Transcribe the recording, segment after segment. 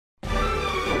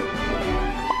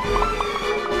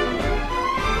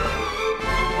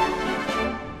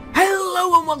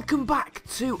welcome back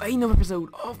to another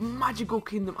episode of Magical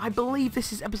Kingdom. I believe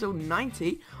this is episode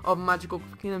 90 of Magical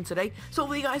Kingdom today. So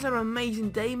hopefully you guys have an amazing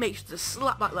day. Make sure to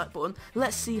slap that like button.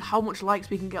 Let's see how much likes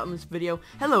we can get on this video.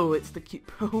 Hello, it's the cute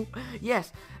pro.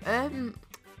 Yes,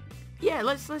 yeah,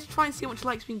 let's try and see how much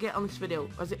likes we can get on this video.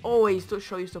 As it always does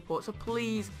show your support. So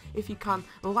please, if you can,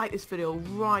 like this video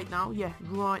right now. Yeah,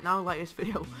 right now, like this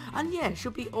video. And yeah, it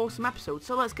should be an awesome episode.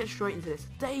 So let's get straight into this.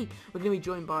 Today, we're going to be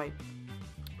joined by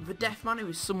the Deaf Man, who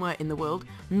is somewhere in the world,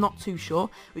 not too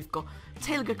sure. We've got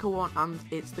Taylor Gecko 1 and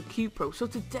it's the Cube Pro. So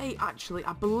today, actually,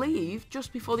 I believe,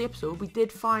 just before the episode, we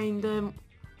did find,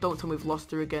 don't tell me we've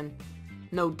lost her again.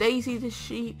 No, Daisy the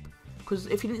sheep, because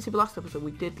if you didn't see the last episode,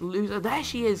 we did lose her. There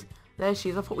she is. There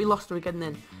she is. I thought we lost her again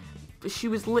then. She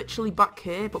was literally back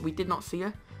here, but we did not see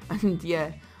her. And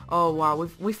yeah, oh wow,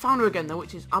 we found her again though,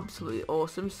 which is absolutely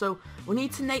awesome. So we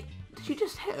need to name. Did you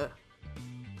just hit her?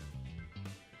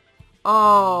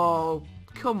 Oh,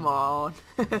 come on.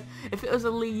 If it was a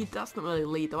lead, that's not really a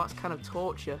lead though. That's kind of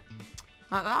torture.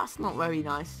 That's not very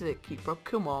nice, is it, Cute Bro?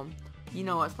 Come on. You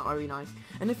know that's not very nice.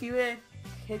 And if you hear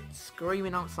kids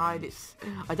screaming outside, it's...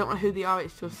 I don't know who they are,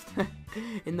 it's just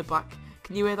in the back.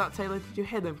 Can you hear that, Taylor? Did you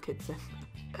hear them kids then?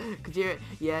 Could you hear it?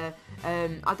 Yeah.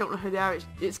 I don't know who they are.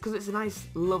 It's because it's a nice,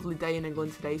 lovely day in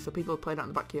England today, so people are playing out in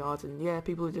the backyard, and yeah,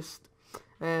 people are just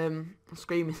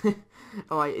screaming.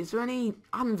 Alright, is there any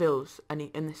anvils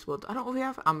in this world? I don't know if we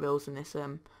have anvils in this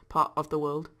part of the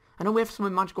world. I know we have some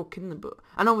in Magical Kingdom, but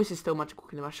I know this is still Magical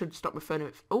Kingdom. I should stop referring to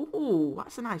it. Oh,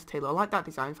 that's a nice Taylor. I like that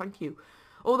design. Thank you.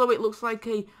 Although it looks like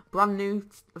a brand new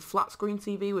flat screen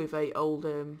TV with a old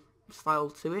style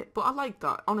to it, but I like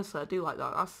that. Honestly, I do like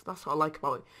that. That's what I like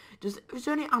about it. Is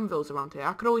there any anvils around here?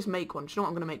 I could always make one. Do you know what?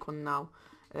 I'm going to make one now,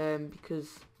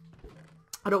 because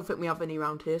I don't think we have any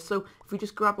around here. So if we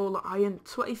just grab all the iron,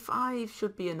 25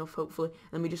 should be enough, hopefully.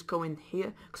 And then we just go in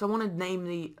here, because I want to name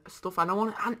the stuff, and I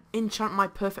want to enchant my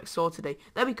perfect sword today.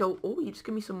 There we go. Oh, you just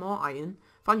give me some more iron.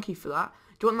 Thank you for that.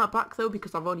 Do you want that back, though?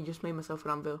 Because I've already just made myself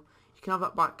an anvil. You can have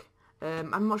that back.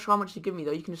 I'm not sure how much you give me,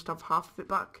 though. You can just have half of it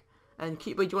back. And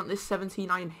Cute Bro, do you want this 17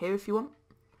 iron here if you want?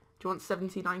 Do you want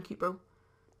 17 iron, Cute Bro?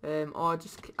 Or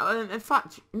just... in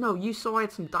fact, no, you saw I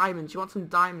had some diamonds. You want some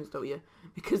diamonds, don't you?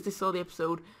 Because they saw the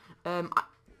episode. The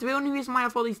only reason why I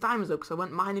have all these diamonds, though, because I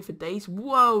went mining for days.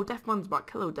 Whoa, Deafman's back.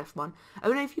 Hello, Deafman. I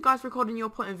don't know if you guys are recording your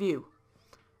point of view.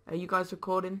 Are you guys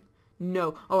recording?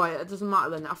 No. Alright, it doesn't matter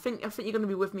then. I think you're going to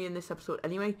be with me in this episode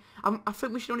anyway. I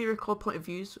think we should only record point of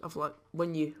views of, like,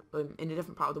 when you in a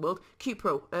different part of the world. Cute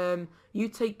Pro, you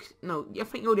take... No, I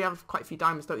think you already have quite a few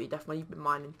diamonds, don't you, Deafman? You've been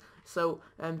mining. So,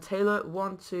 Taylor,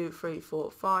 1, 2, 3,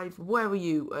 4, 5. Where are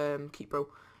you, Cute Pro?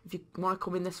 If you want to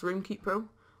come in this room, Cute Pro.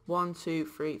 1, 2,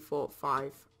 3, 4,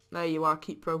 5. There you are,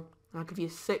 Cute Pro. And I'll give you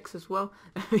 6 as well.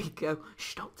 There we go.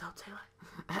 Shh, don't tell Taylor.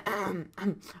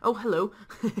 Oh, hello.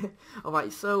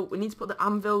 Alright, so we need to put the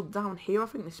anvil down here. I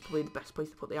think this is probably the best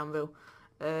place to put the anvil.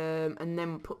 And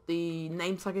then put the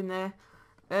name tag in there.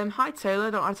 Hi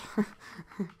Taylor,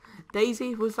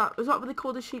 Daisy, was that what they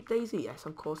called the sheep, Daisy? Yes,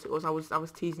 of course it was. I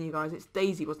was teasing you guys. It's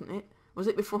Daisy, wasn't it? Was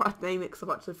it before I name it? Because I've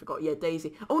actually forgot. Yeah,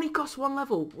 Daisy. Only costs 1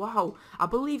 level. Wow. I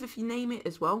believe if you name it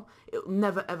as well, it'll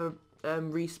never ever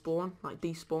respawn, like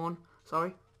despawn.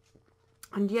 Sorry.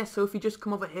 And yeah, so if you just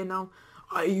come over here now.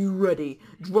 Are you ready?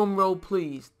 Drum roll,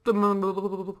 please.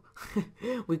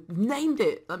 We've named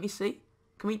it. Let me see.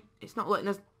 Can we? It's not letting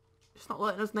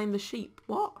us name the sheep.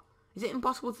 What? Is it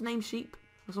impossible to name sheep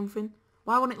or something?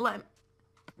 Why won't it let him?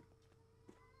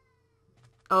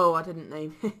 Oh, I didn't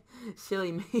name it.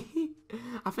 Silly me.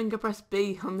 I think I pressed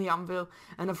B on the anvil,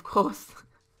 and of course,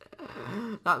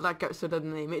 that gets rid of the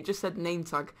name. It just said name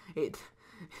tag. It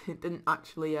didn't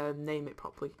actually name it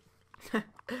properly.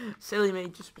 Silly me,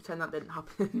 just pretend that didn't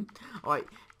happen. Alright,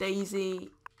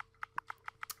 Daisy.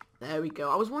 There we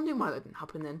go. I was wondering why that didn't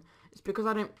happen then. It's because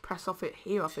I didn't press off it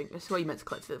here, I think. This is where you meant to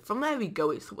collect it. From there we go,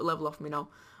 it's level off me now.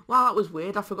 Wow, that was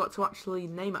weird. I forgot to actually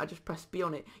name it. I just pressed B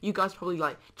on it. You guys probably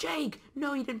like, Jake,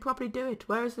 no, you didn't properly do it.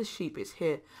 Where is the sheep? It's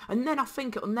here. And then I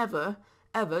think it'll never...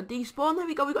 ever despawn. There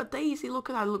we go, we got Daisy. Look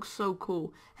at that, it looks so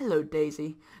cool. Hello,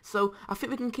 Daisy. So I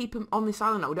think we can keep him on this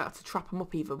island now. We don't have to trap him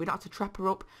up either. We don't have to trap her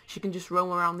up. She can just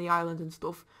roam around the island and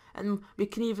stuff. And we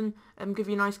can even give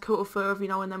you a nice coat of fur every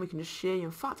now and then. We can just shear you.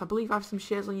 In fact, I believe I have some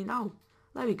shears on you now.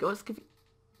 There we go. Let's give you...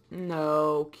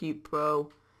 No, Cute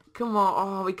Bro. Come on.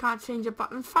 Oh, we can't change it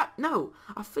back. In fact, no.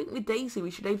 I think with Daisy,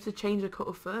 we should be able to change her coat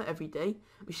of fur every day.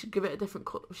 We should give it a different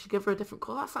colour. We should give her a different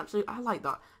colour. That's actually, I like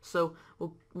that. So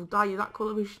we'll dye you that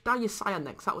colour. We should dye you cyan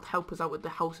next. That would help us out with the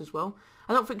house as well.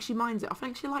 I don't think she minds it. I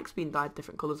think she likes being dyed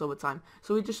different colours over time.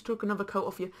 So we just took another coat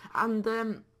off you. And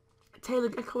Taylor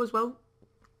Gecko as well.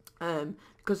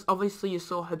 Because obviously you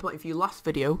saw her point of view last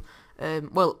video.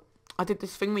 Well, I did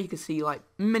this thing where you could see like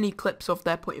mini clips of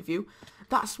their point of view.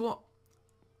 That's what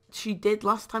she did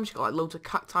last time. She got like loads of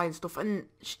cacti and stuff, and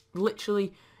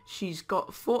she's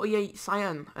got 48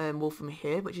 cyan wool from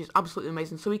here, which is absolutely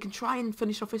amazing. So we can try and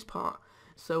finish off this part.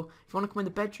 So if you want to come in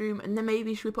the bedroom, and then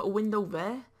maybe should we put a window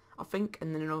there, I think,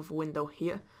 and then another window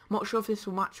here. I'm not sure if this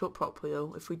will match up properly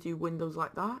though, if we do windows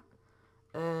like that.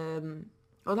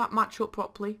 Will that match up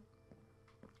properly?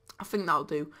 I think that'll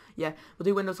do. Yeah, we'll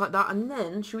do windows like that, and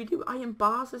then should we do iron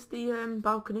bars as the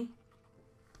balcony?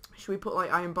 Should we put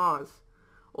like iron bars?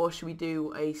 Or should we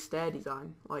do a stair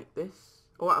design like this?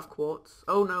 Or out of quartz?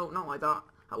 Oh no, not like that.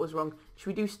 That was wrong. Should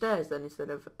we do stairs then instead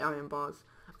of iron bars?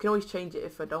 I can always change it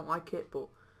if I don't like it, but...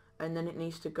 And then it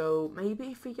needs to go...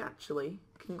 Maybe if we actually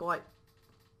can go like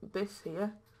this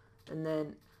here. And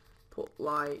then put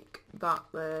like that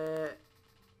there.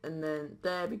 And then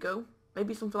there we go.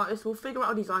 Maybe something like this. We'll figure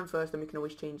out a design first, then we can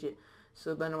always change it.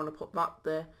 So then I want to put that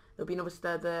there. There'll be another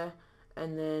stair there.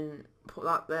 And then put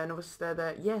that there, another stair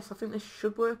there. Yes, I think this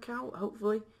should work out,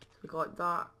 hopefully. So we go like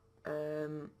that,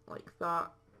 and like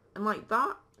that.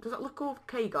 Does that look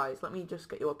okay, guys? Let me just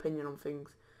get your opinion on things.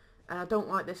 And I don't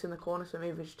like this in the corner, so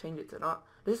maybe we should change it to that.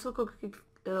 Does this look okay?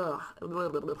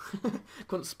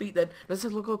 Couldn't speak then. Does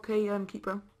this look okay, Keep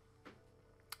Bro?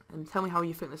 And tell me how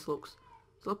you think this looks.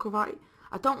 Does it look alright?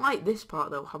 I don't like this part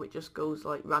though, how it just goes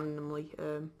like randomly.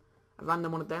 A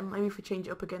random one of them. Maybe if we change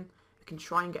it up again, we can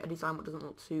try and get a design that doesn't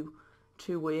look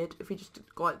too weird. If we just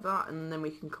go like that, and then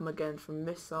we can come again from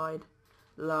this side,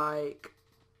 like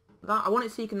that. I want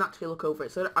it so you can actually look over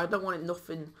it. So I don't want it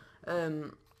nothing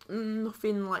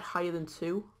like higher than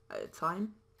 2 at a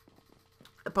time.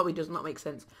 It probably does not make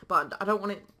sense, but I don't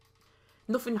want it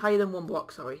nothing higher than 1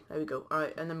 block. Sorry, there we go. All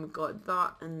right, and then we've got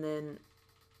that, and then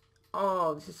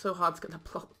this is so hard to get the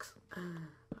blocks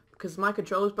because my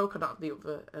controller's broke. I don't have the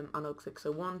other analog stick.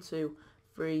 So 1, 2,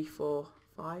 3, 4,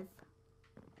 5.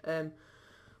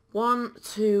 1,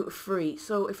 2, 3.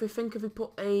 So if we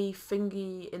put a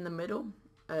thingy in the middle,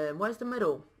 where's the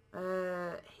middle?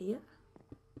 Here.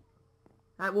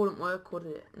 That wouldn't work, would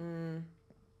it?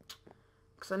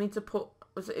 Because I need to put.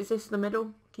 Is this the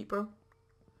middle? Keep Bro.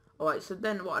 Alright. So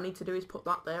then what I need to do is put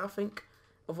that there. I think.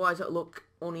 Otherwise it'll look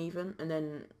uneven, and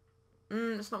then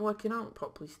it's not working out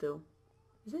properly still.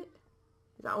 Is it?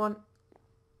 Is that one?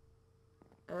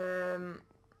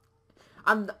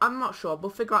 I'm not sure.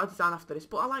 We'll figure out a design after this.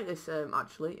 But I like this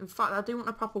actually. In fact, I do want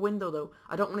a proper window though.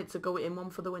 I don't want it to go in one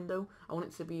for the window. I want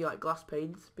it to be like glass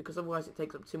panes, because otherwise it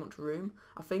takes up too much room,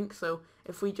 I think. So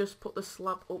if we just put the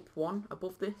slab up one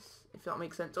above this, if that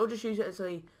makes sense, or just use it as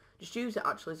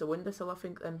actually as a windowsill. I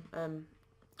think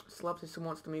slabs if someone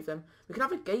wants to move them. We can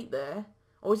have a gate there.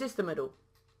 Or is this the middle?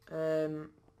 No,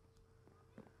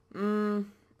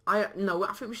 I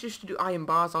think we should just do iron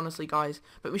bars, honestly, guys.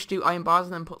 But we should do iron bars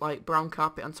and then put, like, brown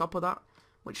carpet on top of that,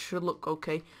 which should look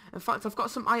okay. In fact, I've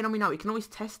got some iron on me now. We can always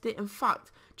test it. In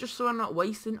fact, just so I'm not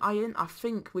wasting iron, I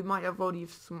think we might have already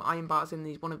some iron bars in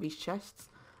one of these chests.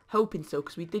 Hoping so,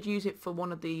 because we did use it for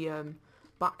one of the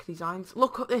back designs.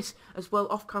 Look at this as well,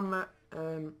 off camera.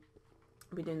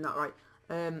 We're doing that right.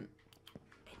 Enchanted.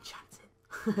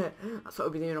 That's what we'll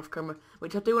be doing off camera.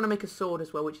 Which I do want to make a sword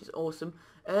as well, which is awesome.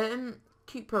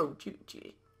 Keep Pro,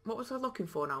 what was I looking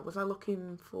for now? Was I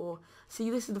looking for... See,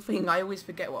 this is the thing, I always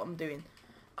forget what I'm doing.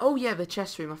 Oh yeah, the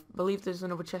chest room. I believe there's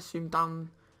another chest room down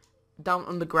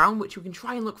underground, which we can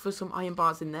try and look for some iron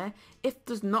bars in there. If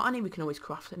there's not any, we can always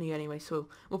craft any anyway, so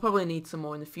we'll probably need some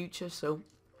more in the future. So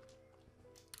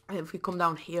if we come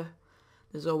down here,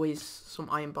 there's always some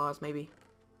iron bars maybe.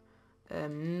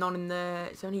 None in there.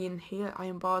 It's only in here.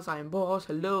 Iron bars,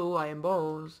 hello, iron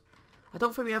bars. I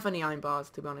don't think we have any iron bars,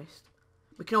 to be honest.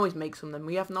 We can always make some then.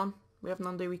 We have none. We have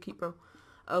none, do we, Keep Bro?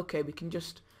 Okay, we can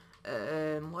just...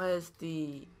 where's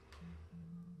the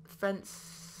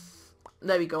fence?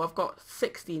 There we go. I've got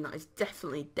 16. That is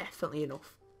definitely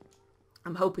enough.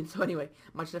 I'm hoping so anyway.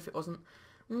 Imagine if it wasn't.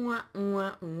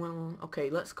 Okay,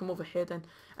 let's come over here then.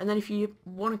 And then if you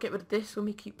want to get rid of this with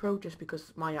me, Keep Pro, just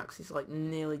because my axe is like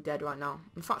nearly dead right now.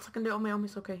 In fact, I can do it on my own.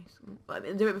 It's okay. So, let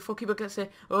me do it before Keep Pro gets say,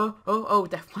 oh,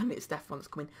 Death One. It's Death One's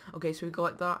coming. Okay, so we go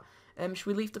like that. Should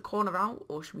we leave the corner out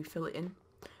or should we fill it in?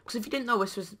 Because if you didn't know,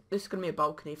 this is going to be a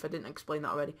balcony, if I didn't explain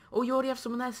that already. Oh, you already have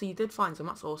someone there, so you did find some.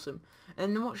 That's awesome.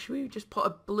 And then what, should we just put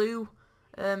a blue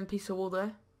piece of wall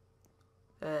there?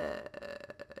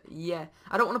 Yeah.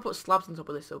 I don't want to put slabs on top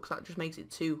of this, though, because that just makes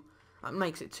it too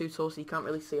tall, so you can't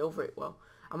really see over it well.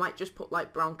 I might just put,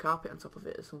 like, brown carpet on top of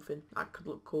it or something. That could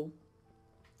look cool.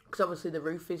 Because obviously the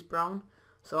roof is brown,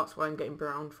 so that's why I'm getting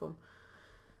brown from.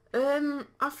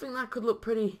 I think that could look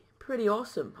pretty pretty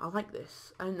awesome. I like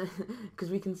this. And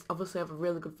because we can obviously have a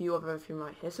really good view of everything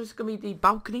right here. So it's going to be the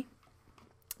balcony.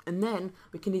 And then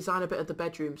we can design a bit of the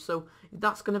bedroom. So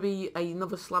that's going to be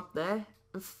another slab there.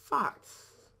 In fact,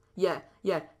 yeah,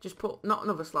 just put, not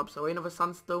another slab, sorry, another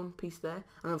sandstone piece there,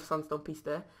 another sandstone piece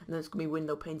there, and then it's going to be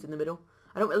window panes in the middle.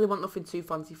 I don't really want nothing too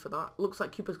fancy for that. Looks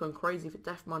like Cooper's gone crazy for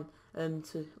Deathman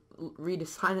to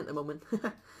redesign at the moment.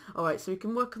 Alright, so we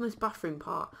can work on this bathroom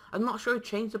part. I'm not sure I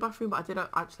changed the bathroom, but I did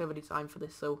actually have a design for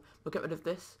this, so we'll get rid of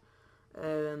this.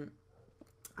 And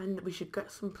we should get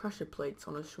some pressure plates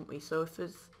on us, shouldn't we? So if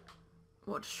there's...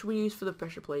 What should we use for the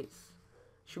pressure plates?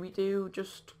 Should we do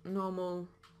just normal...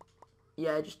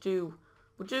 Yeah,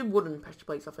 we'll do wooden pressure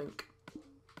plates, I think.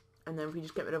 And then we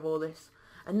just get rid of all this.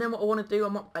 And then what I want to do,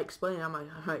 I'm not explaining, am I?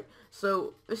 Alright,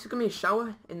 so this is going to be a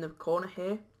shower in the corner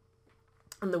here.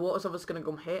 And the water's obviously going to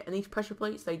come here. And these pressure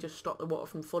plates, they just stop the water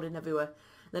from flooding everywhere.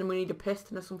 Then we need a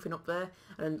piston or something up there.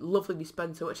 And a lovely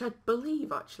dispenser, which I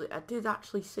believe, actually, I did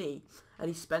actually see a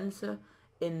dispenser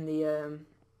in the...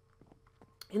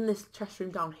 in this chest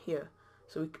room down here.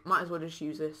 So we might as well just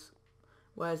use this.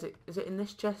 Where is it? Is it in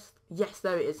this chest? Yes,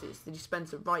 there it is. It's the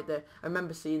dispenser right there. I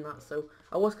remember seeing that. So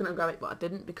I was going to grab it, but I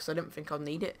didn't because I didn't think I'd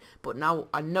need it. But now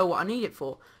I know what I need it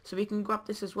for. So we can grab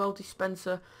this as well,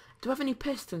 dispenser. Do I have any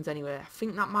pistons anywhere? I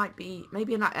think that might be...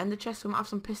 Maybe in that ender chest we might have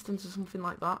some pistons or something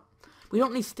like that. We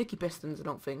don't need sticky pistons, I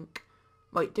don't think.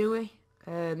 Wait, do we?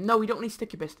 No, we don't need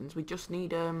sticky pistons. We just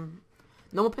need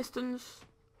normal pistons.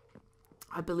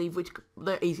 I believe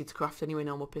they're easy to craft anyway,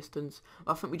 normal pistons.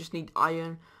 I think we just need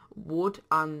iron, wood,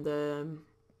 and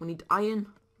we need iron,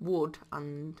 wood,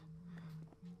 and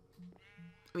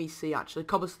let me see actually,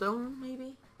 cobblestone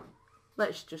maybe.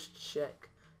 Let's just check,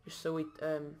 just so we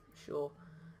sure.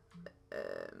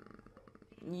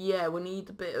 Yeah, we need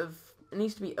a bit of. It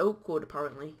needs to be oak wood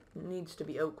apparently. It needs to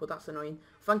be oak wood. That's annoying.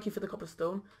 Thank you for the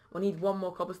cobblestone. We need one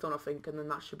more cobblestone I think, and then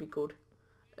that should be good.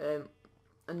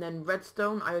 And then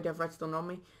redstone, I already have redstone on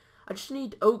me. I just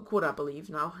need oak wood, I believe,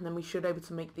 now. And then we should be able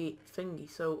to make the thingy.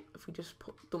 So if we just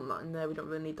dump that in there, we don't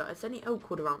really need that. Is there any oak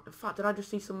wood around? In fact, did I just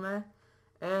see some there?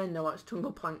 No, it's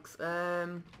jungle planks.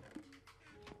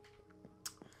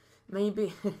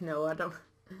 Maybe, no, I don't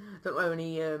know where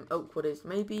any oak wood is.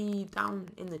 Maybe down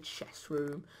in the chest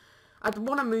room. I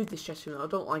want to move this chest room. I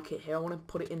don't like it here. I want to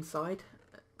put it inside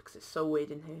because it's so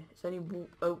weird in here. Is there any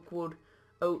oak wood?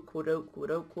 Oak wood, oak wood,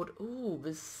 oak wood. Ooh,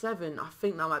 there's 7. I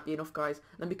think that might be enough, guys.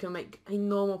 And then we can make a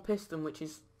normal piston, which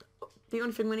is the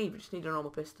only thing we need. We just need a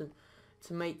normal piston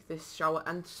to make this shower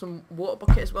and some water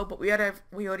bucket as well. But we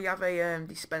already have a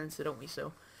dispenser, don't we?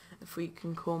 So if we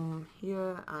can come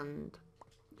here and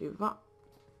do that.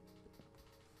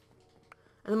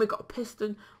 And then we've got a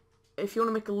piston. If you want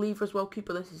to make a lever as well,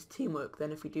 Cooper, this is teamwork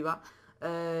then if we do that.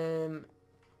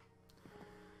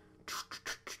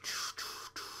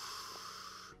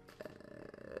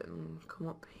 Come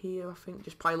up here, I think.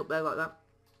 Just pile up there like that.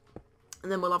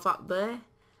 And then we'll have that there.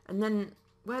 And then,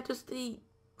 where does the...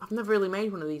 I've never really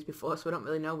made one of these before, so I don't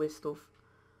really know this stuff.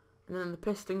 And then the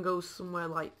piston goes somewhere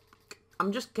like...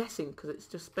 I'm just guessing, because it's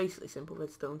just basically simple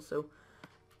redstone, so...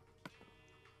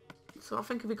 So I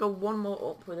think if we go one more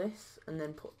up with this, and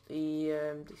then put the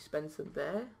dispenser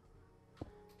there.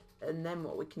 And then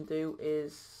what we can do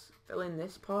is fill in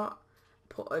this part,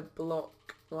 put a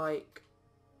block like...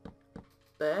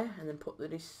 there, and then put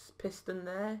this piston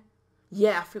there.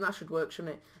 Yeah, I think that should work,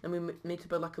 shouldn't it? And we need to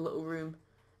build like a little room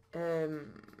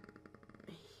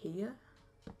here,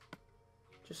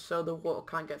 just so the water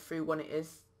can't get through when it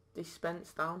is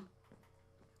dispensed down.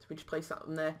 So we just place that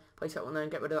on there,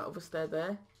 and get rid of that other stair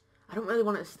there. I don't really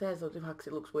want it as stairs though, because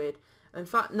it looks weird. In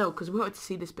fact, no, because we wanted to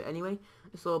see this bit anyway.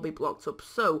 This will all be blocked up.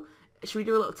 So should we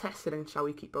do a little test then, shall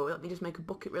we, Keep Bro? Let me just make a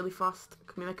bucket really fast.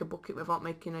 Can we make a bucket without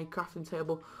making a crafting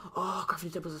table? Oh,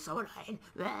 crafting tables are so annoying.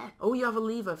 There. Oh, you have a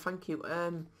lever. Thank you.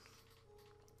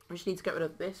 We just need to get rid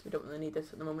of this. We don't really need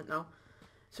this at the moment now.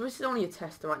 So this is only a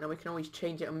tester right now. We can always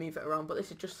change it and move it around. But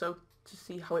this is just so to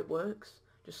see how it works.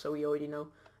 Just so we already know.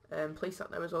 Place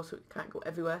that there as well so it can't go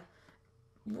everywhere.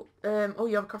 Oh,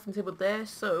 you have a crafting table there.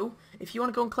 So if you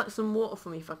want to go and collect some water for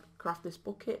me, if I craft this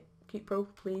bucket, Keep Bro,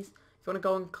 please. If you want to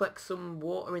go and collect some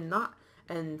water in that,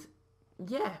 and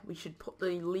yeah, we should put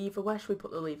the lever. Where should we put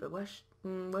the lever?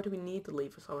 Where do we need the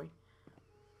lever? Sorry.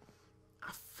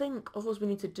 I think all we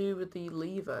need to do with the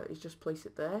lever is just place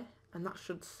it there, and that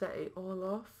should set it all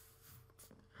off.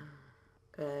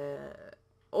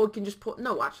 Or we can just put,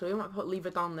 no, actually, I might put lever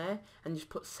down there and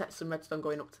just set some redstone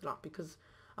going up to that, because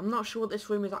I'm not sure what this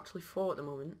room is actually for at the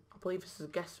moment. I believe this is a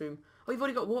guest room. Oh, you've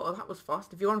already got water. That was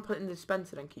fast. If you want to put it in the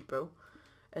dispenser, then Keep Bro.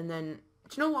 And then,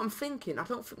 do you know what I'm thinking? I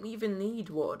don't think we even need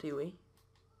water, do we?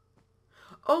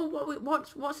 Oh,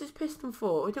 what's this piston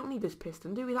for? We don't need this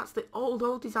piston, do we? That's the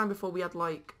old design before we had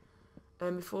like,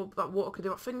 before that water could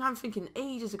do. I'm thinking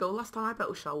ages ago. Last time I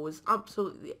built a shower was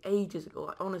absolutely ages ago,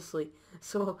 like honestly.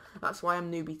 So that's why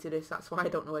I'm newbie to this. That's why I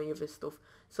don't know any of this stuff.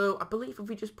 So I believe if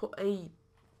we just put a,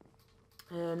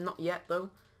 not yet though,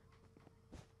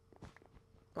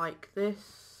 like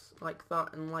this, like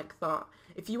that, and like that.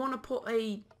 If you want to put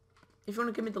a, if you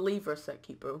want to give me the lever a sec,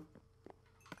 bro.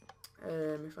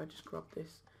 If I just grab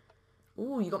this.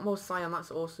 Ooh, you got more cyan, that's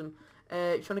awesome.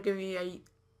 If you want to give me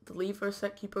the lever a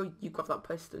sec, bro, you grab that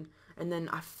piston. And then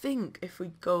I think if we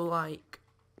go like,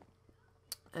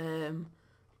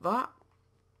 that.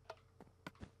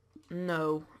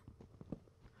 No.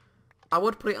 I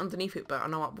would put it underneath it, but I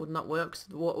know that would not work, so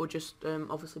the water would just,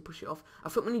 obviously push it off. I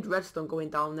think we need redstone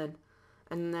going down then.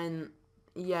 And then,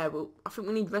 yeah, well, I think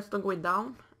we need redstone going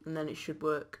down, and then it should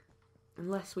work.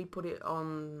 Unless we put it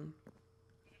on...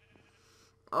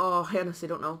 Oh, I honestly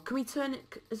don't know. Can we turn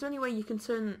it... Is there any way you can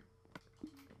turn...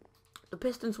 The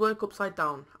pistons work upside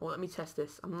down? Well, let me test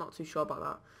this. I'm not too sure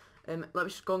about that. Let me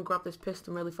just go and grab this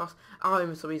piston really fast. Our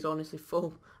inventory is honestly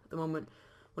full at the moment.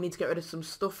 We need to get rid of some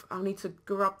stuff. I need to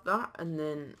grab that, and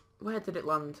then... Where did it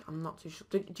land? I'm not too sure.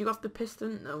 Do you have the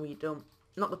piston? No, you don't.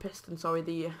 Not the piston, sorry,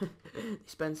 the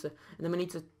dispenser. And then we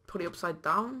need to put it upside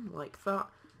down, like that.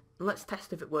 And let's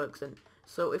test if it works then.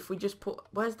 So if we just put...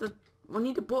 Where's the... We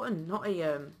need a button, not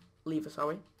a lever,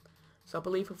 sorry. So I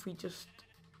believe if we just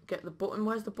get the button...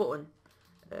 Where's the button?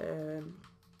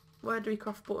 Where do we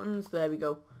craft buttons? There we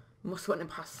go. Must have went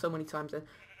past so many times then.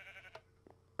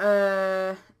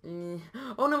 Oh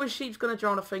no, a sheep's gonna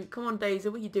drown, I think. Come on, Daisy,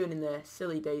 what are you doing in there?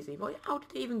 Silly Daisy. Well, how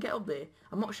did it even get up there?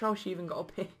 I'm not sure how she even got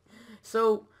up here.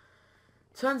 So,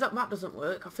 turns out that doesn't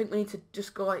work. I think we need to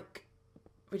just go like...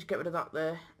 We just get rid of that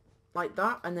there. Like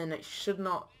that, and then it should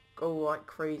not go like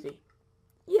crazy.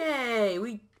 Yay!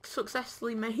 We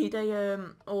successfully made a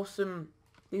awesome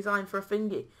design for a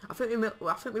thingy. I think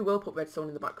we will put redstone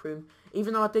in the back room,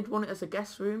 even though I did want it as a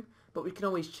guest room, but we can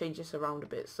always change this around a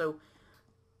bit. So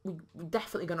we're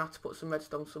definitely gonna have to put some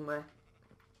redstone somewhere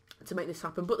to make this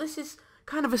happen. But this is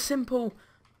kind of a simple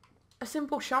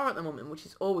shower at the moment, which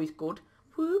is always good.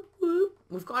 Whoop, whoop.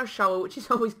 We've got a shower, which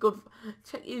is always good.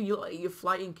 Check you're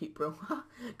flying, keep bro,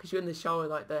 because you're in the shower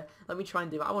like there. Let me try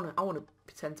and do that. I wanna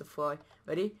pretend to fly.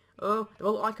 Ready? Oh, do I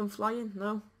look like I'm flying?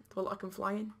 No. Do I look like I'm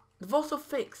flying? They've also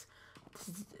fixed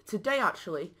today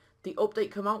actually. The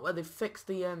update come out where they've fixed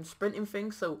the sprinting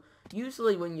thing. So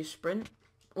usually when you sprint,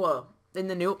 well, in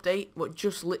the new update, what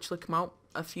just literally come out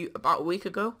about a week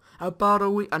ago. About a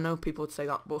week. I know people would say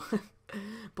that, but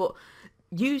but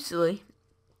usually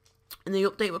in the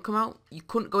update would come out, you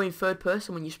couldn't go in third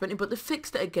person when you're sprinting, but they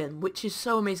fixed it again, which is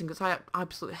so amazing because I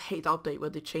absolutely hate the update where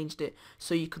they changed it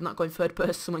so you could not go in third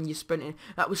person when you're sprinting.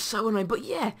 That was so annoying, but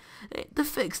yeah, they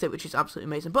fixed it, which is absolutely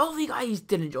amazing. But if you guys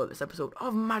did enjoy this episode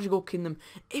of Magical Kingdom,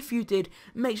 if you did,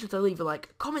 make sure to leave a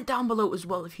like, comment down below as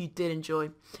well if you did enjoy.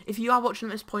 If you are watching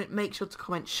at this point, make sure to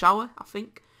comment shower, I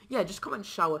think. Yeah, just comment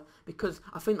shower, because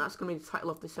I think that's going to be the title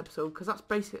of this episode, because that's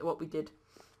basically what we did.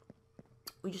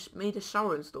 We just made a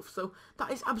shower and stuff, so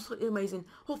that is absolutely amazing.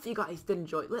 Hopefully you guys did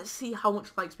enjoy it. Let's see how much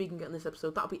likes we can get in this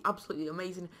episode. That would be absolutely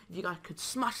amazing if you guys could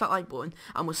smash that like button,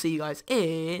 and we'll see you guys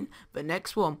in the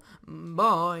next one.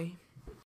 Bye.